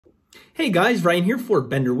Hey guys, Ryan here for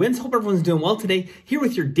Bender Wins. Hope everyone's doing well today. Here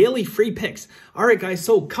with your daily free picks. All right, guys,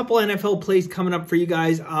 so a couple NFL plays coming up for you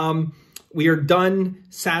guys. We are done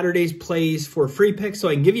Saturday's plays for free picks, so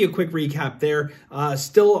I can give you a quick recap there.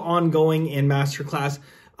 Still ongoing in Masterclass.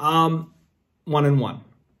 1-1.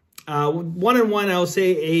 1-1, I'll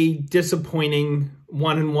say a disappointing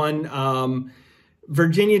 1-1.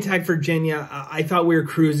 Virginia Tech, Virginia, I thought we were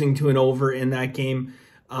cruising to an over in that game.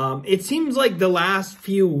 It seems like the last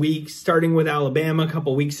few weeks, starting with Alabama a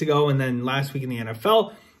couple weeks ago, and then last week in the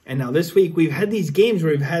NFL, and now this week, we've had these games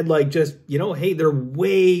where we've had like just, hey, they're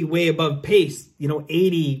way, way above pace,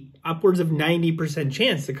 80, upwards of 90%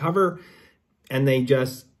 chance to cover, and they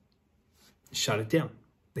just shut it down.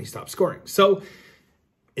 They stopped scoring. So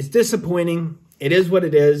it's disappointing. It is what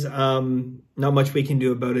it is. Not much we can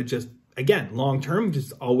do about it. Just, again, long-term,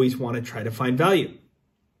 just always want to try to find value.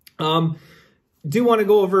 Do want to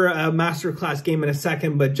go over a Masterclass game in a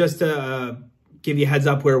second, but just to give you a heads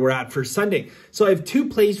up where we're at for Sunday. So I have two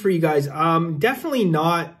plays for you guys. Definitely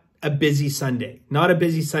not a busy Sunday. Not a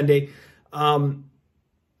busy Sunday.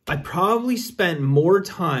 I probably spent more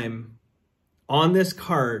time on this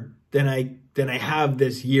card than I have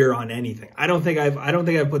this year on anything. I don't think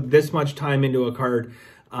I've put this much time into a card.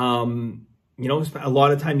 Spent a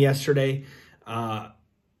lot of time yesterday.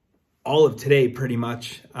 All of today, pretty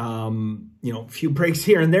much, a few breaks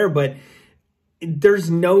here and there, but there's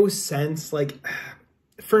no sense,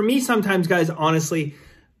 for me sometimes, guys, honestly,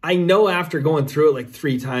 I know after going through it like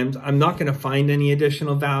 3 times, I'm not going to find any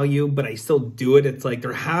additional value, but I still do it. It's like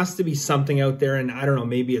there has to be something out there, and I don't know,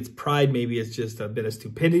 maybe it's pride, maybe it's just a bit of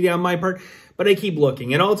stupidity on my part, but I keep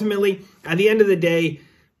looking. And ultimately, at the end of the day,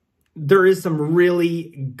 there is some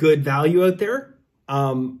really good value out there,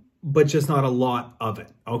 but just not a lot of it,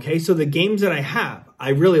 okay? So the games that I have, I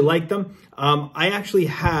really like them. I actually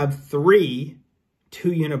have 3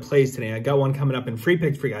 2-unit plays today. I got one coming up in free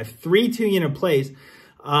picks for you guys. 3 2-unit plays,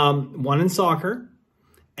 1 in soccer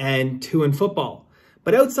and 2 in football.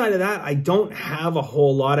 But outside of that, I don't have a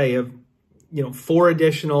whole lot. I have, 4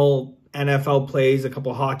 additional NFL plays, a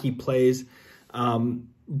couple hockey plays.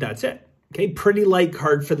 That's it, okay? Pretty light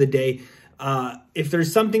card for the day. If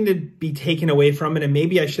there's something to be taken away from it, and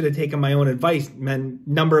maybe I should have taken my own advice a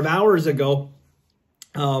number of hours ago,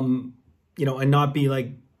 and not be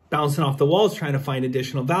like bouncing off the walls trying to find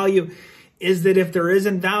additional value, is that if there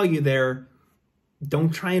isn't value there, don't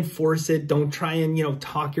try and force it. Don't try and,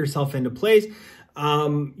 talk yourself into plays.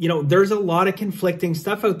 There's a lot of conflicting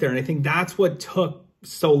stuff out there. And I think that's what took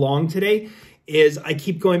so long today is I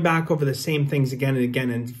keep going back over the same things again and again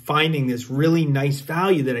and finding this really nice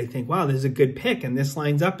value that I think, wow, this is a good pick, and this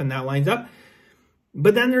lines up and that lines up.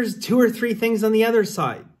 But then there's 2 or 3 things on the other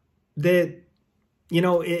side that,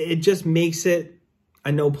 it just makes it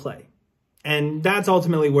a no play. And that's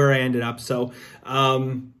ultimately where I ended up. So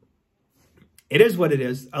it is what it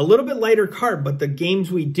is. A little bit lighter card, but the games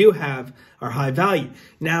we do have are high value.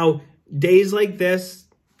 Now, days like this,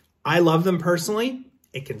 I love them personally.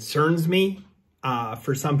 It concerns me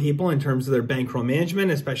for some people in terms of their bankroll management,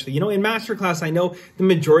 especially, in Masterclass. I know the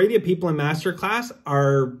majority of people in Masterclass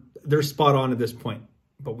they're spot on at this point,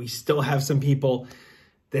 but we still have some people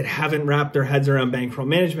that haven't wrapped their heads around bankroll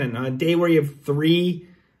management. On a day where you have 3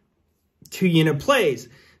 2-unit plays,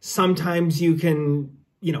 sometimes you can,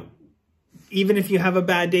 even if you have a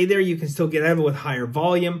bad day there, you can still get out of it with higher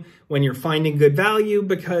volume when you're finding good value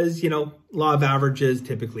because, law of averages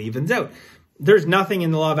typically evens out. There's nothing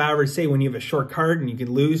in the law of averages say when you have a short card and you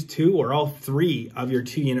can lose 2 or all 3 of your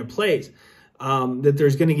 2-unit plays, that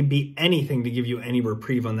there's going to be anything to give you any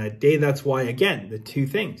reprieve on that day. That's why, again, the 2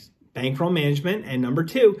 things, bankroll management, and number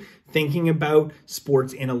 2, thinking about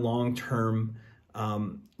sports in a long-term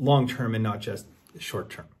and not just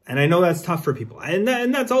short-term. And I know that's tough for people. And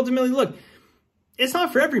that's ultimately, look, it's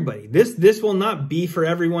not for everybody. This will not be for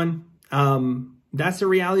everyone. That's the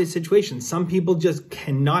reality of the situation. Some people just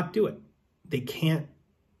cannot do it. They can't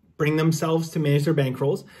bring themselves to manage their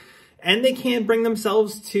bankrolls, and they can't bring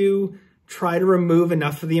themselves to try to remove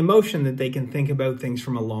enough of the emotion that they can think about things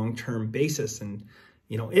from a long-term basis. And,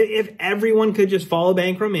 if everyone could just follow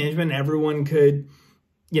bankroll management, everyone could,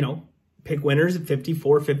 pick winners at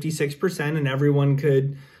 54, 56%, and everyone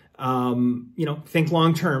could, think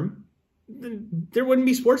long-term, there wouldn't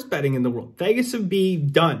be sports betting in the world. Vegas would be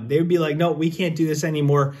done. They would be like, no, we can't do this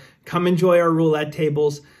anymore. Come enjoy our roulette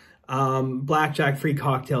tables. Blackjack, free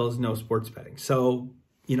cocktails, no sports betting. So,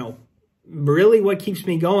 really what keeps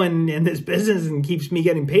me going in this business and keeps me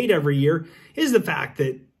getting paid every year is the fact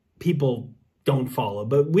that people don't follow.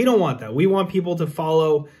 But we don't want that. We want people to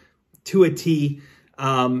follow to a T.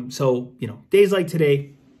 So, days like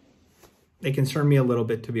today, They concern me a little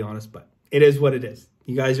bit, to be honest, but it is what it is.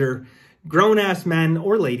 You guys are grown-ass men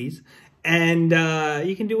or ladies, and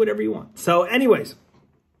you can do whatever you want. So anyways,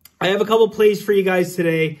 I have a couple plays for you guys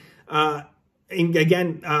today. And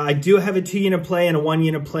again, I do have a 2-unit play and a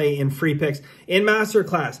 1-unit play in free picks. In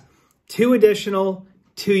Masterclass, 2 additional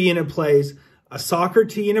 2-unit plays, a soccer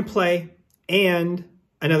 2-unit play, and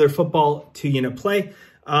another football 2-unit play.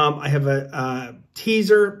 I have a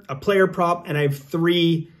teaser, a player prop, and I have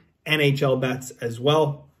 3 NHL bets as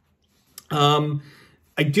well.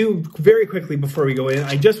 I do, very quickly before we go in,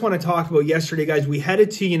 I just want to talk about yesterday, guys. We had a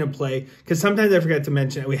 2-unit play, because sometimes I forget to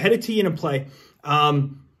mention it. We had a 2-unit play,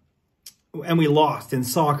 and we lost in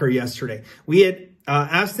soccer yesterday. We had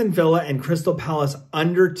Aston Villa and Crystal Palace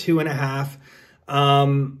under 2.5.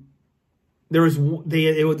 It was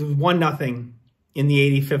 1-0 in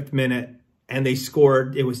the 85th minute, and they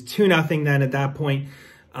scored. It was 2-0 then at that point.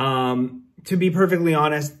 To be perfectly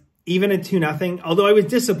honest, even at 2-0, although I was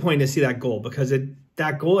disappointed to see that goal, because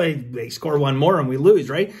that goal, they score one more and we lose,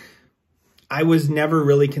 right? I was never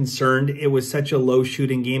really concerned. It was such a low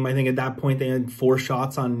shooting game. I think at that point they had 4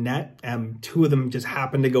 shots on net, and 2 of them just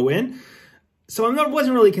happened to go in. So I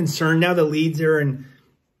wasn't really concerned. Now the lead's there, and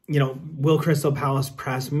you know, will Crystal Palace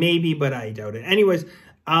press? Maybe, but I doubt it. Anyways,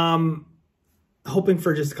 hoping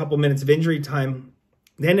for just a couple minutes of injury time.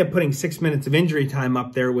 They ended up putting 6 minutes of injury time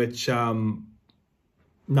up there, which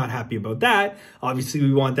not happy about that. Obviously,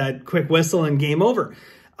 we want that quick whistle and game over.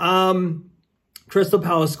 Crystal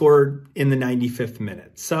Palace scored in the 95th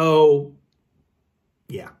minute. So,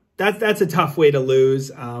 yeah, that's a tough way to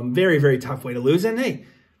lose. Very, very tough way to lose. And, hey,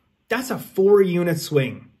 that's a 4-unit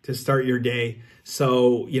swing to start your day.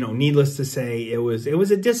 So, you know, needless to say, it was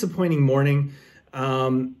a disappointing morning.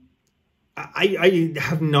 I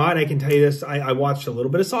have not, I can tell you this, I watched a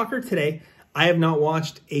little bit of soccer today. I have not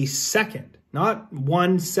watched a second, not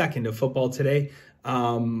 1 second of football today.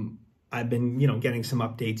 I've been, you know, getting some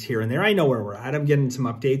updates here and there. I know where we're at. I'm getting some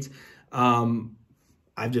updates.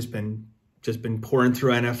 I've just been pouring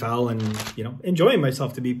through NFL and, you know, enjoying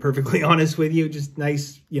myself, to be perfectly honest with you. Just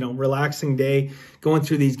nice, you know, relaxing day going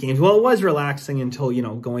through these games. Well, it was relaxing until, you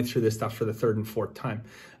know, going through this stuff for the 3rd and 4th time.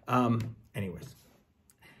 Anyways,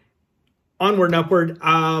 onward and upward.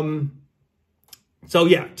 So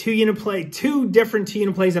yeah, 2-unit play, 2 different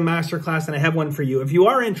 2-unit plays in Masterclass, and I have one for you. If you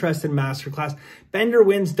are interested in Masterclass,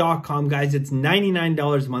 BenderWins.com, guys. It's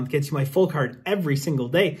 $99 a month, gets you my full card every single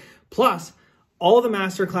day, plus all the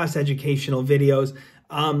Masterclass educational videos.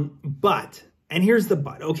 But, and here's the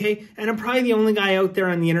but, okay? And I'm probably the only guy out there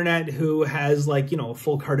on the internet who has, like, you know, a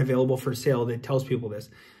full card available for sale that tells people this.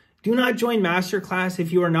 Do not join Masterclass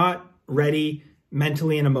if you are not ready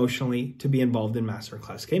mentally and emotionally to be involved in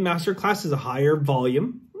Masterclass, okay? Masterclass is a higher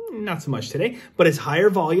volume, not so much today, but it's higher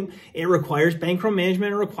volume. It requires bankroll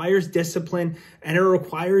management, it requires discipline, and it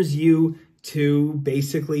requires you to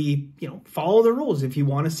basically, you know, follow the rules if you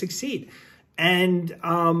want to succeed. And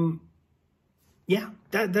yeah,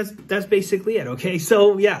 that's basically it, okay?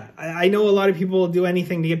 So yeah, I know a lot of people will do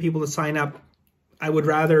anything to get people to sign up. I would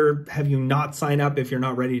rather have you not sign up if you're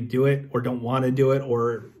not ready to do it or don't want to do it,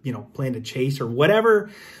 or, you know, plan to chase or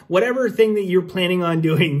whatever thing that you're planning on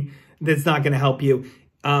doing that's not going to help you.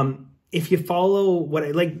 If you follow what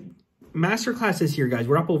I like, Masterclass this year, guys,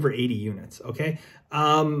 we're up over 80 units. Okay.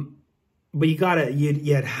 But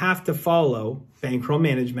you'd have to follow bankroll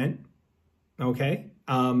management. Okay.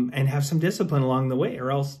 And have some discipline along the way,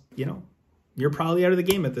 or else, you know, you're probably out of the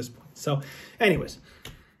game at this point. So anyways,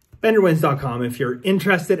 BenderWins.com if you're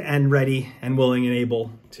interested and ready and willing and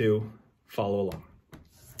able to follow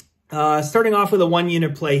along. Starting off with a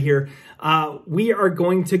 1-unit play here, we are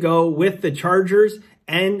going to go with the Chargers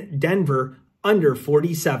and Denver under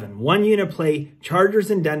 47. 1-unit play,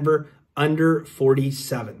 Chargers and Denver under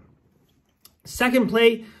 47. Second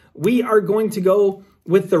play, we are going to go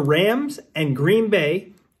with the Rams and Green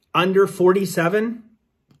Bay under 47,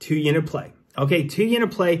 2-unit play. Okay,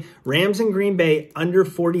 2-unit play, Rams and Green Bay under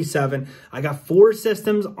 47. I got 4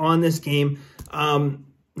 systems on this game.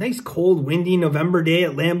 Nice cold, windy November day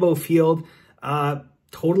at Lambeau Field.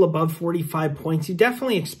 Total above 45 points. You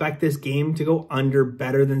definitely expect this game to go under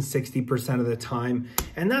better than 60% of the time.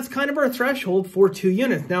 And that's kind of our threshold for 2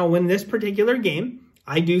 units. Now, in this particular game,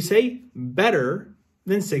 I do say better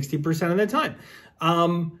than 60% of the time.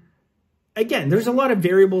 Again, there's a lot of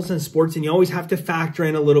variables in sports, and you always have to factor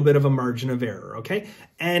in a little bit of a margin of error, okay?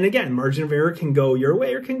 And again, margin of error can go your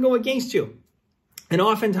way or can go against you. And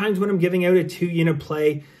oftentimes when I'm giving out a 2-unit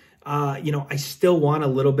play, you know, I still want a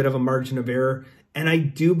little bit of a margin of error, and I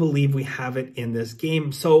do believe we have it in this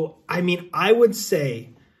game. So, I mean, I would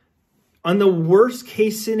say On the worst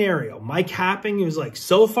case scenario, my capping was like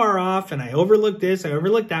so far off and I overlooked this, I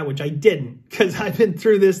overlooked that, which I didn't because I've been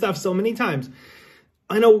through this stuff so many times.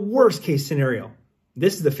 On a worst case scenario,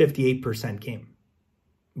 this is the 58% game.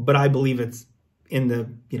 But I believe it's in the,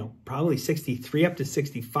 probably 63 up to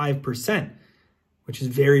 65%, which is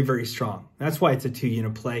very, very strong. That's why it's a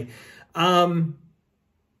 2-unit play.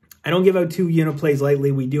 I don't give out 2-unit plays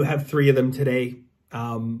lightly. We do have 3 of them today.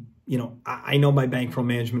 I know my bankroll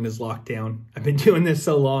management is locked down. I've been doing this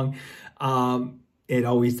so long. It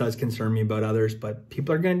always does concern me about others, but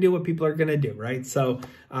people are going to do what people are going to do, right? So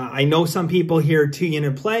I know some people hear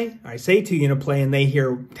 2-unit play. I say 2-unit play and they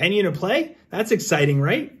hear 10-unit play. That's exciting,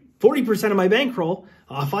 right? 40% of my bankroll,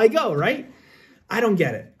 off I go, right? I don't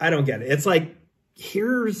get it. It's like,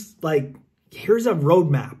 here's a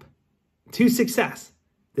roadmap to success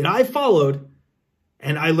that I followed.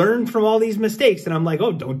 And I learned from all these mistakes. And I'm like,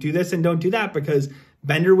 oh, don't do this and don't do that, because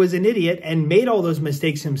Bender was an idiot and made all those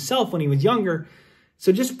mistakes himself when he was younger.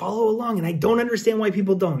 So just follow along. And I don't understand why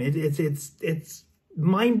people don't. It's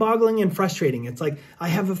mind-boggling and frustrating. It's like I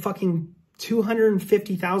have a fucking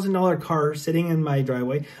 $250,000 car sitting in my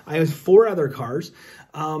driveway. I have 4 other cars,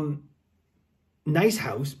 nice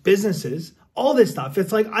house, businesses, all this stuff.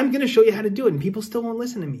 It's like, I'm going to show you how to do it. And people still won't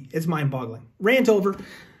listen to me. It's mind-boggling. Rant over.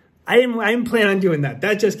 I didn't plan on doing that.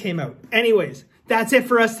 That just came out. Anyways, that's it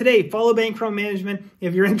for us today. Follow Bankroll Management.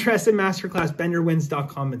 If you're interested in masterclass,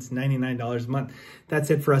 benderwins.com. It's $99 a month.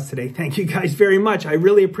 That's it for us today. Thank you guys very much. I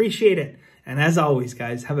really appreciate it. And as always,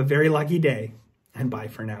 guys, have a very lucky day and bye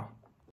for now.